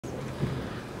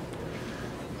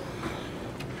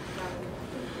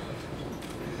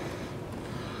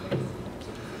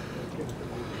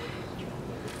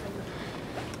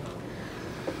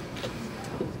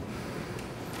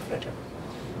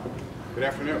Good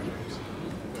afternoon.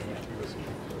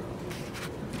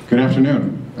 Good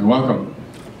afternoon, and welcome.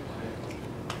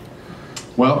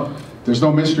 Well, there's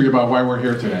no mystery about why we're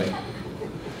here today.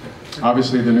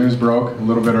 Obviously, the news broke a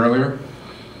little bit earlier,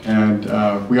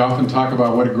 and we often talk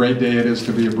about what a great day it is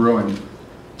to be a Bruin.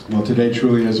 Well, today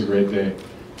truly is a great day.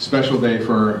 Special day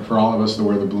for all of us to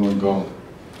wear the blue and gold.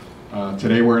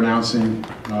 Today we're announcing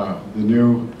the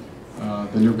new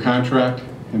contract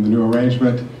and the new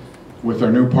arrangement with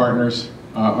our new partners,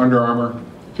 Under Armour,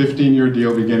 15-year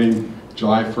deal beginning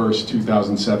July 1st,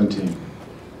 2017.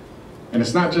 And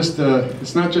it's not just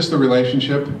a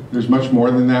relationship. There's much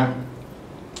more than that.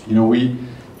 You know, we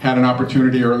had an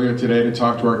opportunity earlier today to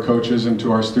talk to our coaches and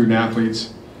to our student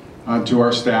athletes, to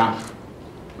our staff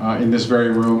in this very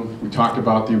room. We talked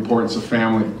about the importance of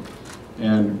family,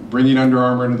 and bringing Under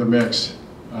Armour into the mix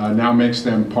now makes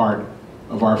them part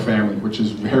of our family, which is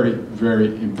very, very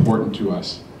important to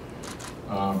us.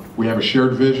 We have a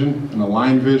shared vision, an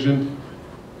aligned vision,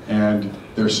 and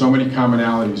there's so many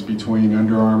commonalities between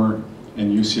Under Armour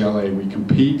and UCLA. We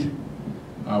compete,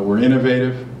 we're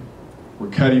innovative, we're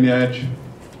cutting edge,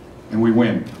 and we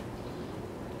win.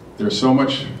 There's so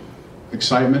much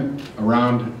excitement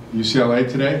around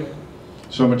UCLA today,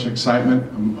 so much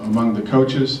excitement among the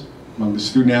coaches, among the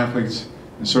student athletes,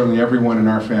 and certainly everyone in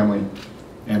our family.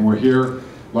 And we're here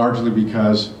largely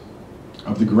because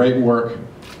of the great work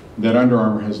that Under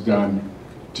Armour has done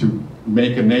to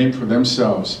make a name for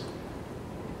themselves,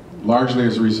 largely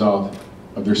as a result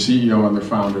of their CEO and their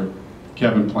founder,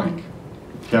 Kevin Plank.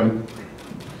 Kevin?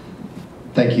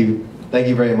 Thank you. Thank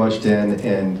you very much, Dan.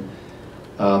 And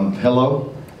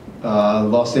hello,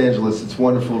 Los Angeles. It's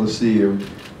wonderful to see you,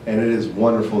 and it is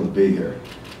wonderful to be here.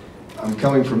 I'm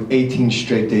coming from 18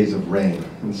 straight days of rain,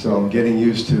 and so I'm getting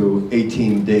used to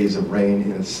 18 days of rain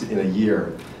in a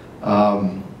year.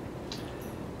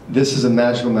 This is a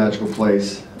magical, magical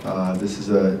place. This is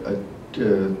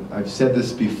I've said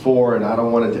this before, and I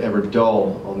don't want it to ever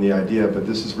dull on the idea, but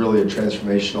this is really a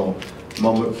transformational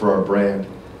moment for our brand.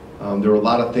 There were a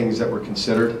lot of things that were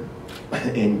considered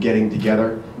in getting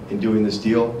together and doing this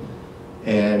deal,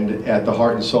 and at the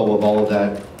heart and soul of all of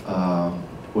that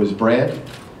was brand,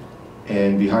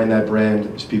 and behind that brand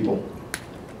is people.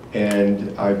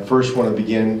 And I first want to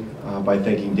begin by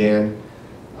thanking Dan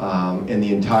and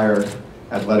the entire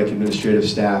athletic administrative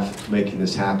staff for making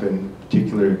this happen,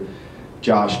 particularly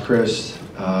Josh, Chris,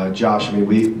 Josh. I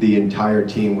mean, the entire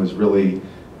team was really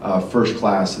first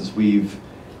class, as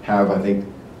have, I think,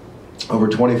 over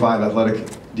 25 athletic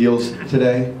deals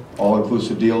today,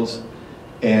 all-inclusive deals.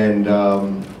 And,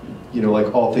 you know,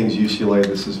 like all things UCLA,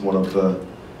 this is one of the,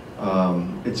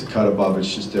 it's a cut above,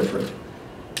 it's just different.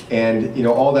 And, you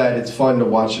know, all that, it's fun to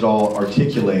watch it all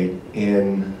articulate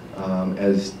in,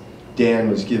 as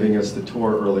Dan was giving us the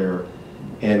tour earlier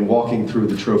and walking through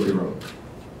the trophy room.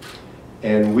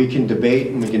 And we can debate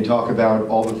and we can talk about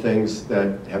all the things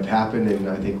that have happened, and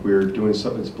I think we're doing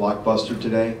something that's blockbuster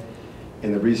today.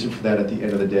 And the reason for that at the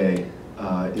end of the day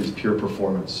is pure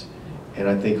performance. And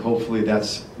I think hopefully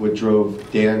that's what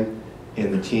drove Dan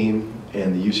and the team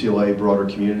and the UCLA broader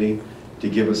community to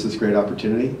give us this great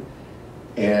opportunity.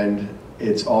 And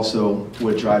it's also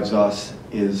what drives us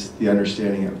is the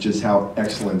understanding of just how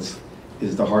excellence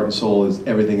is the heart and soul, is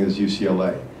everything is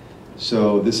UCLA.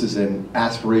 So this is an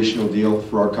aspirational deal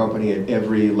for our company at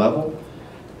every level,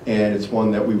 and it's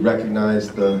one that we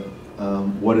recognize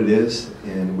what it is,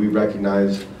 and we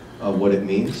recognize what it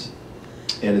means,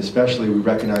 and especially we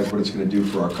recognize what it's going to do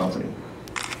for our company,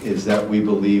 is that we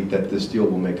believe that this deal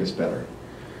will make us better.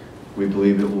 We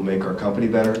believe it will make our company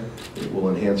better, it will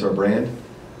enhance our brand,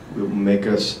 it will make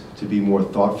us to be more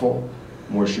thoughtful,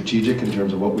 more strategic in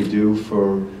terms of what we do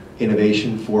for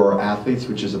innovation for our athletes,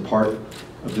 which is a part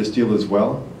of this deal as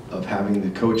well, of having the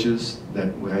coaches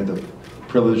that we had the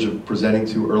privilege of presenting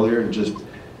to earlier, and just,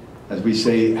 as we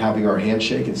say, having our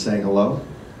handshake and saying hello,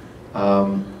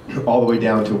 all the way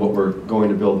down to what we're going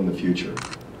to build in the future.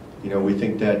 You know, we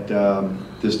think that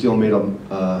this deal made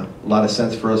a lot of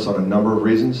sense for us on a number of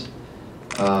reasons,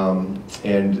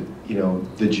 and you know,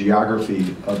 the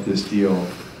geography of this deal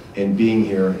and being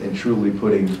here and truly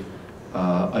putting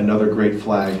another great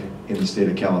flag in the state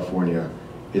of California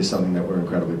is something that we're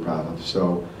incredibly proud of.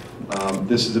 So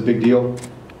this is a big deal,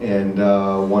 and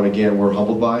one, again, we're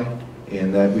humbled by,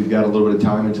 and that we've got a little bit of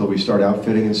time until we start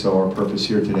outfitting, and so our purpose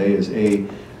here today is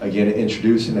again, to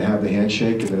introduce and to have the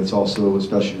handshake, and then it's also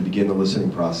especially to begin the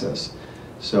listening process.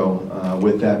 So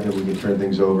with that, maybe we can turn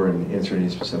things over and answer any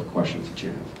specific questions that you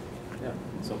have. Yeah,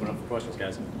 let's open up for questions,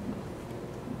 guys.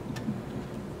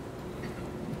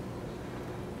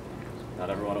 Not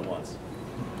everyone at once.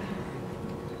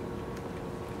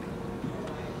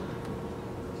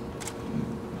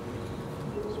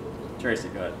 Tracy,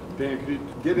 go ahead. Dan, could you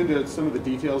get into some of the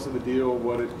details of the deal,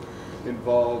 what it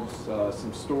involves,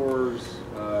 some stores,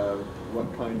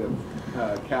 what kind of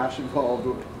cash involved?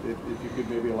 If you could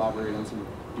maybe elaborate on some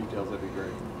details, that'd be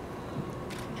great.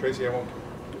 Tracy,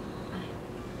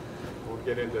 we'll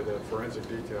get into the forensic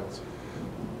details.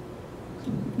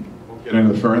 We'll get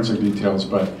into the forensic details,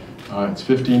 but it's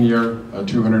a 15-year,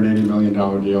 $280 million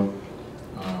deal.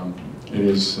 It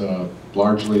is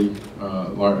largely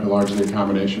a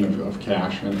combination of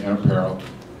cash and apparel,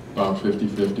 about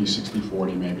 50-50,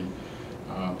 60-40 maybe.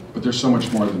 But there's so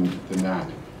much more than that.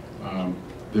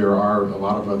 There are a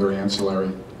lot of other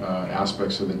ancillary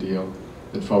aspects of the deal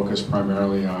that focus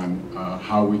primarily on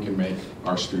how we can make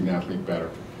our student athlete better.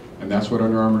 And that's what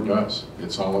Under Armour does.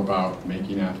 It's all about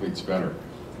making athletes better.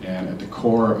 And at the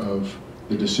core of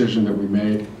the decision that we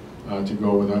made to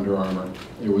go with Under Armour,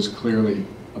 it was clearly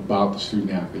about the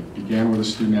student athlete. Began with a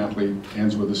student athlete,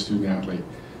 ends with a student athlete.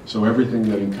 So everything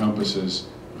that encompasses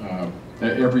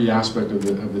every aspect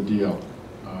of the deal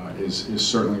is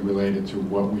certainly related to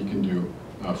what we can do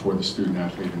for the student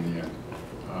athlete in the end.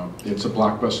 It's a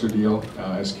blockbuster deal,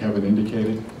 as Kevin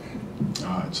indicated.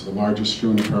 It's the largest shoe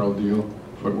and apparel deal,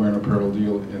 footwear and apparel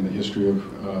deal in the history of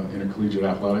intercollegiate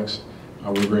athletics.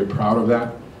 We're very proud of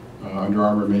that. Under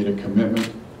Armour made a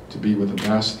commitment to be with the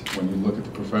best. When you look at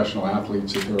the professional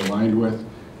athletes that they're aligned with,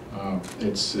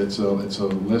 it's a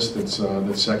list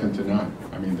that's second to none.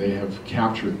 I mean, they have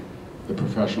captured the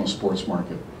professional sports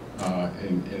market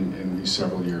in these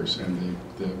several years, and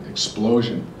the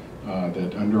explosion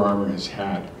that Under Armour has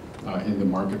had in the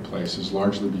marketplace is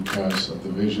largely because of the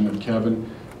vision of Kevin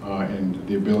and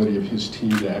the ability of his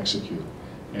team to execute.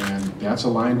 And that's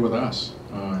aligned with us.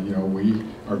 You know, we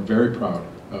are very proud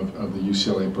of the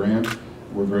UCLA brand.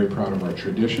 We're very proud of our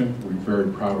tradition. We're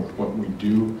very proud of what we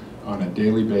do on a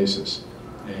daily basis.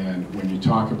 And when you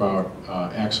talk about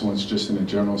excellence just in a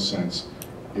general sense,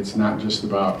 it's not just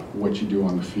about what you do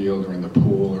on the field or in the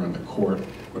pool or in the court,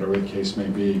 whatever the case may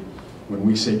be. When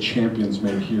we say champions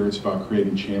made here, it's about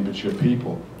creating championship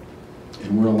people.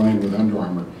 And we're aligned with Under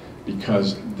Armour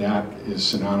because that is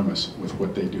synonymous with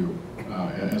what they do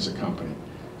as a company.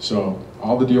 So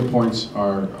all the deal points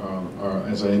are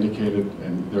as I indicated,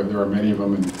 and there are many of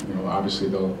them, and you know, obviously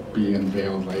they'll be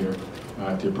unveiled later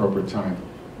at the appropriate time.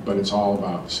 But it's all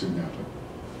about the student athlete.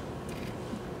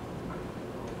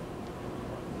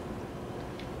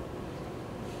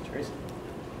 Tracy.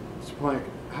 Mr. Plank,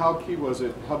 how key was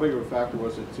it, how big of a factor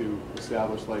was it to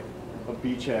establish like a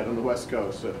beachhead on the West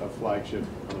Coast, a flagship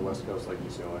on the West Coast like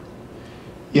UCLA?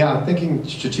 Yeah, thinking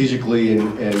strategically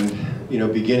and you know,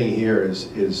 beginning here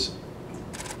is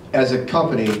as a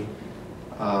company,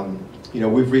 you know,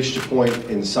 we've reached a point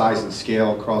in size and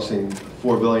scale, crossing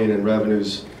 $4 billion in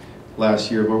revenues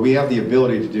last year, where we have the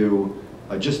ability to do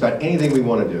just about anything we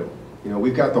want to do. You know,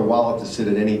 we've got the wallet to sit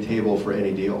at any table for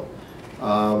any deal,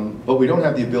 but we don't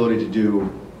have the ability to do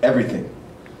everything.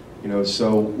 You know,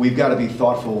 so we've got to be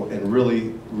thoughtful and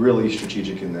really, really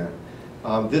strategic in that.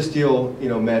 This deal, you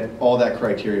know, met all that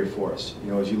criteria for us.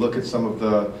 You know, as you look at some of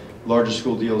the larger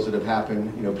school deals that have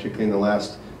happened, you know, particularly in the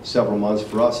last several months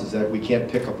for us, is that we can't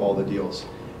pick up all the deals.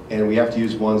 And we have to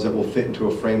use ones that will fit into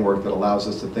a framework that allows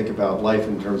us to think about life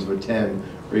in terms of a 10,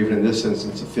 or even in this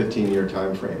instance, a 15-year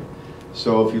time frame.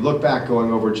 So if you look back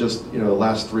going over just, you know, the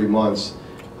last 3 months,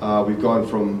 we've gone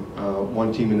from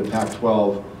one team in the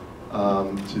Pac-12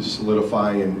 to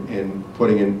solidifying and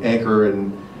putting an anchor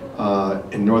in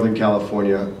Northern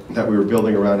California that we were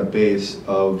building around a base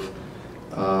of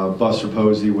Buster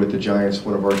Posey with the Giants,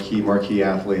 one of our key marquee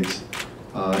athletes.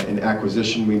 An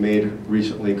acquisition we made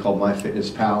recently called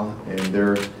MyFitnessPal, and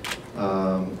their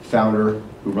founder,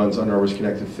 who runs Under Armour's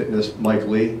Connected Fitness, Mike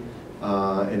Lee,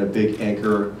 and a big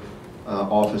anchor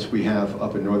office we have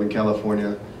up in Northern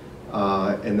California.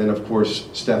 And then, of course,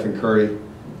 Stephen Curry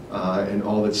and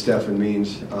all that Stephen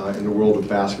means in the world of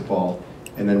basketball.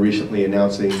 And then recently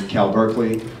announcing Cal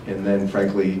Berkeley, and then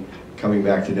frankly coming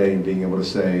back today and being able to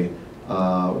say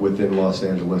within Los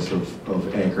Angeles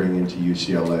of anchoring into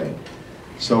UCLA.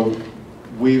 So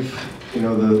we've, you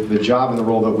know, the job and the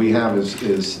role that we have is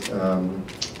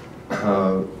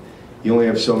you only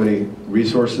have so many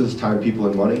resources, time, people,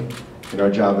 and money, and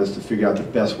our job is to figure out the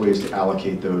best ways to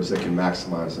allocate those that can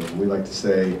maximize them. We like to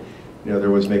say, you know, there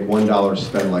was make $1,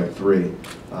 spend like 3.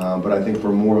 But I think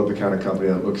we're more of the kind of company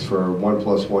that looks for 1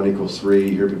 + 1 = 3.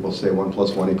 You hear people say 1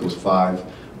 + 1 = 5.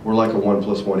 We're like a 1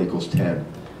 + 1 = 10.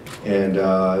 And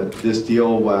this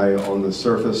deal, while on the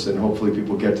surface, and hopefully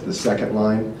people get to the second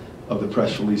line of the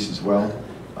press release as well,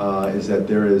 is that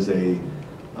there is a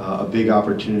big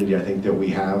opportunity, I think, that we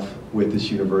have with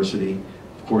this university.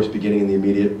 Of course, beginning in the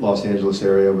immediate Los Angeles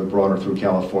area, but broader through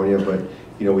California. But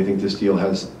we think this deal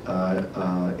has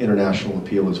international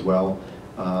appeal as well,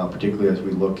 particularly as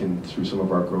we look through some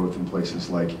of our growth in places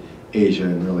like Asia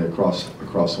and really across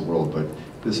the world. But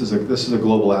this is a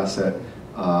global asset,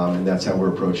 and that's how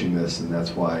we're approaching this, and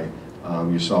that's why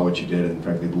you saw what you did, and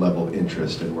frankly the level of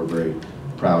interest, and we're very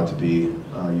proud to be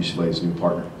UCLA's new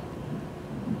partner.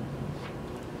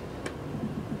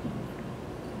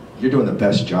 You're doing the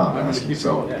best job asking,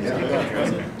 so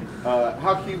yeah.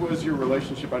 How key was your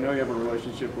relationship? I know you have a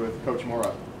relationship with Coach Mora.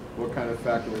 What kind of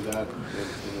factor was that in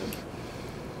this?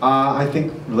 I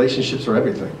think relationships are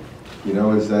everything. We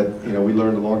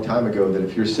learned a long time ago that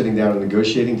if you're sitting down at a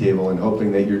negotiating table and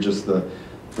hoping that you're just the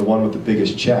one with the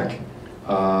biggest check,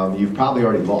 you've probably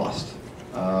already lost,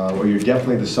 or you're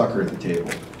definitely the sucker at the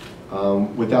table.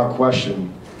 Without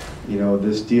question,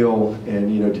 this deal,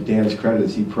 and to Dan's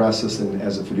credit, he pressed us, and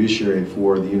as a fiduciary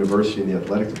for the university and the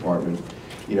athletic department,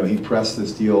 he pressed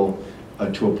this deal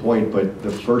to a point. But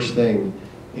the first thing,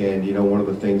 and one of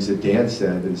the things that Dan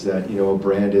said is that a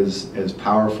brand as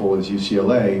powerful as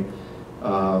UCLA,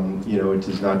 it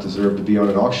does not deserve to be on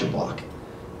an auction block.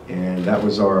 And that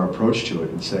was our approach to it,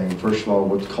 and saying, first of all,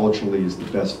 what culturally is the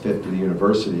best fit for the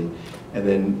university, and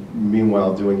then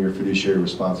meanwhile doing your fiduciary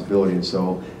responsibility. And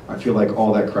so I feel like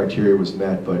all that criteria was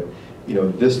met. But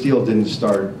this deal didn't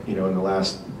start in the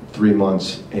last 3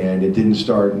 months, and it didn't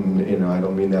start in I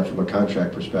don't mean that from a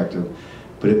contract perspective,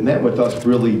 but it met with us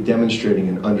really demonstrating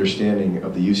an understanding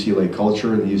of the UCLA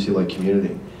culture and the UCLA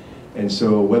community. And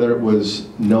so whether it was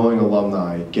knowing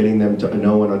alumni, getting them to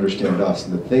know and understand us,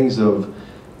 and the things of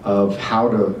how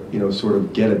to sort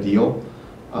of get a deal,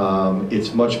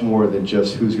 it's much more than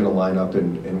just who's going to line up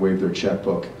and wave their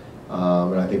checkbook.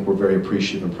 And I think we're very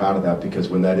appreciative and proud of that, because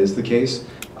when that is the case,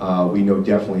 we know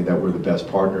definitely that we're the best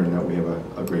partner and that we have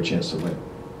a great chance to win.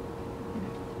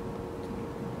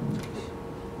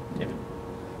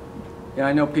 Yeah,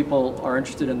 I know people are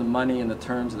interested in the money and the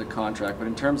terms of the contract, but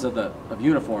in terms of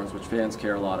uniforms, which fans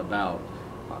care a lot about,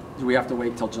 do we have to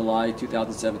wait till July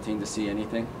 2017 to see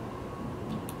anything?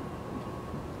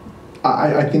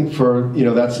 I think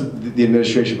that's the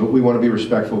administration, but we want to be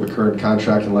respectful of the current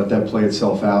contract and let that play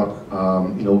itself out.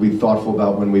 We'll be thoughtful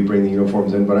about when we bring the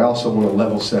uniforms in, but I also want to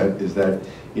level set is that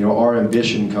our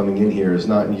ambition coming in here is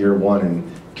not in year one and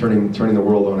turning the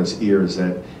world on its ears.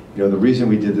 That the reason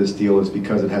we did this deal is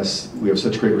because we have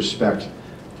such great respect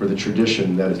for the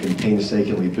tradition that has been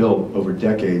painstakingly built over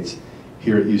decades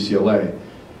here at UCLA.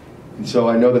 And so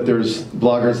I know that there's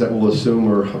bloggers that will assume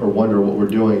or wonder what we're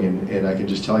doing, and I can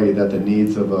just tell you that the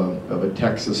needs of a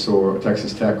Texas or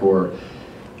Texas Tech or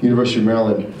University of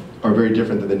Maryland are very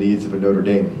different than the needs of a Notre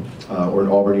Dame or an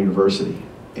Auburn University.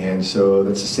 And so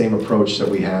that's the same approach that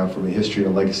we have from a history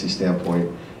and a legacy standpoint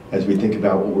as we think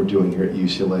about what we're doing here at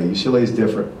UCLA. UCLA is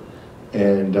different,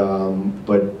 and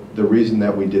but the reason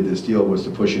that we did this deal was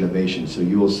to push innovation. So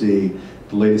you will see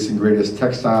the latest and greatest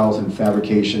textiles and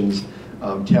fabrications,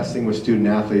 testing with student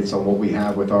athletes on what we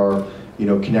have with our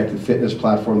connected fitness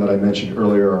platform that I mentioned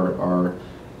earlier, our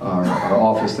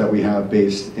office that we have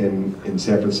based in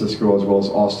San Francisco, as well as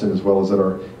Austin, as well as at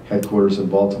our headquarters in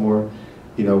Baltimore.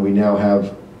 We now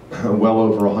have well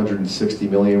over 160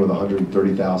 million with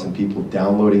 130,000 people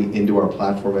downloading into our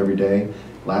platform every day.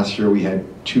 Last year we had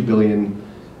 2 billion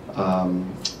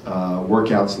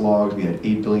workouts logged, we had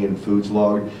 8 billion foods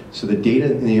logged. So the data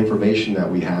and the information that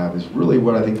we have is really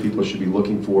what I think people should be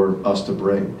looking for us to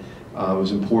bring. It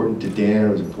was important to Dan,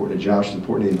 it was important to Josh, it was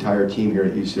important to the entire team here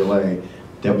at UCLA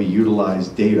that we utilize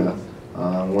data.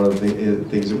 One of the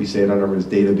things that we say at Under Armour is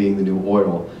data being the new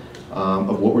oil,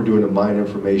 of what we're doing to mine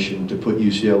information to put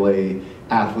UCLA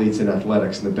athletes and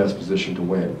athletics in the best position to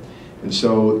win. And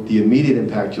so the immediate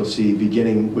impact you'll see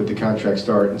beginning with the contract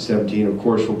start in 17, of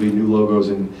course, will be new logos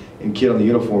and kit on the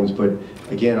uniforms. But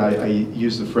again, I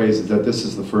use the phrase is that this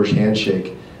is the first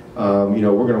handshake. We're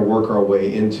going to work our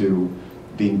way into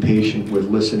being patient with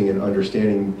listening and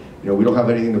understanding. We don't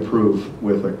have anything to prove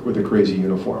with a crazy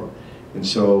uniform. And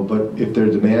so, but if there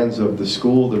are demands of the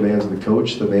school, demands of the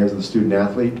coach, demands of the student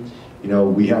athlete,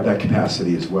 we have that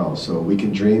capacity as well. So we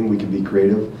can dream, we can be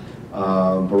creative.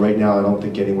 But right now, I don't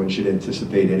think anyone should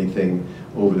anticipate anything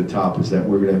over the top. Is that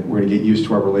we're gonna get used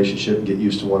to our relationship and get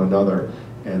used to one another.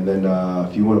 And then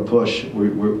if you want to push,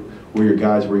 we're your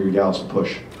guys, we're your gals to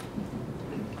push.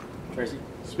 Tracy?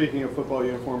 Speaking of football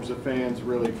uniforms, the fans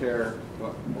really care.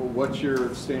 What's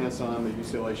your stance on the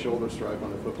UCLA shoulder stripe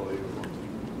on the football uniforms?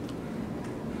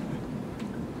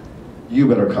 You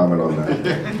better comment on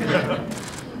that.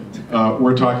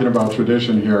 We're talking about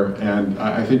tradition here, and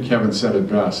I think Kevin said it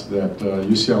best, that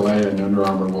UCLA and Under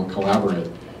Armour will collaborate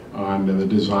on the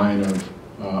design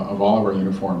of all of our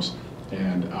uniforms.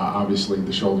 And obviously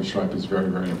the shoulder stripe is very,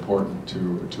 very important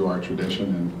to our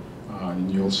tradition,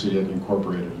 and you'll see it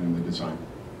incorporated in the design.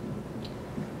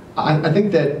 I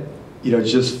think that, you know,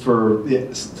 just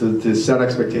to set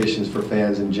expectations for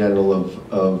fans in general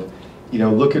of you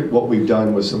know, look at what we've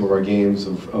done with some of our games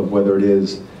of whether it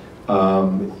is,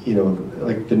 you know,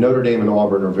 like the Notre Dame and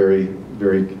Auburn are very,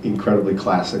 very incredibly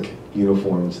classic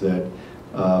uniforms that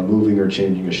moving or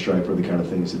changing a stripe are the kind of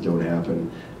things that don't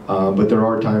happen. But there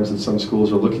are times that some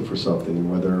schools are looking for something,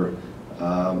 whether,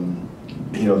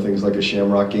 you know, things like a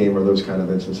Shamrock game or those kind of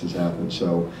instances happen.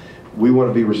 So we want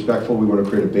to be respectful. We want to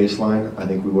create a baseline. I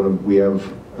think we have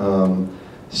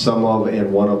some of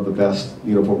and one of the best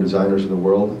uniform designers in the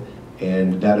world.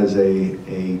 And that is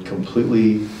a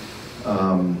completely,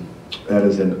 that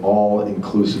is an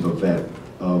all-inclusive event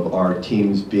of our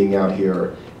teams being out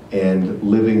here and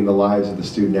living the lives of the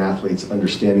student athletes,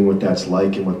 understanding what that's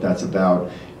like and what that's about.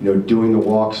 You know, doing the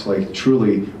walks, like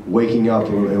truly waking up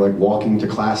and like walking to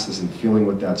classes and feeling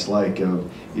what that's like.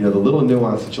 Of, you know, the little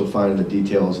nuance that you'll find in the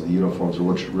details of the uniforms are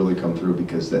what should really come through,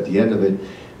 because at the end of it,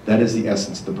 that is the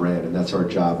essence of the brand, and that's our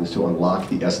job, is to unlock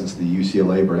the essence of the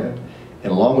UCLA brand.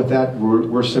 And along with that,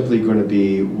 we're simply going to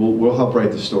be, we'll help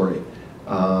write the story.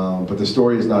 But the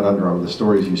story is not Under Armour, the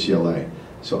story is UCLA.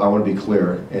 So I want to be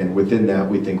clear, and within that,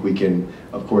 we think we can,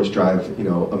 of course, drive, you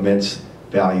know, immense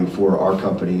value for our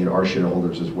company and our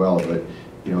shareholders as well. But,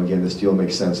 you know, again, this deal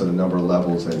makes sense on a number of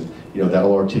levels, and, you know,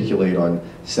 that'll articulate on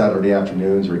Saturday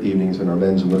afternoons or evenings when our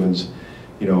men's and women's,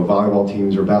 you know, volleyball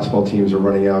teams or basketball teams are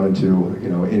running out into, you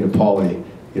know, into Pauley.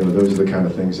 You know, those are the kind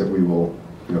of things that we will,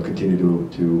 you know, continue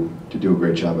to do a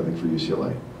great job, I think, for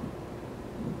UCLA.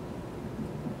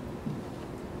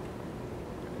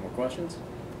 More questions?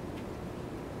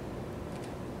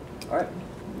 All right,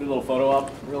 do a little photo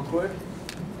op real quick.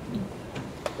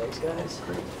 Thanks, guys.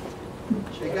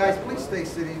 Hey guys, please stay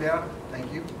sitting down.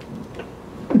 Thank you.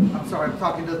 I'm sorry, I'm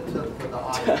talking to the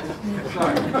audience.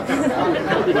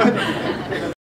 Sorry.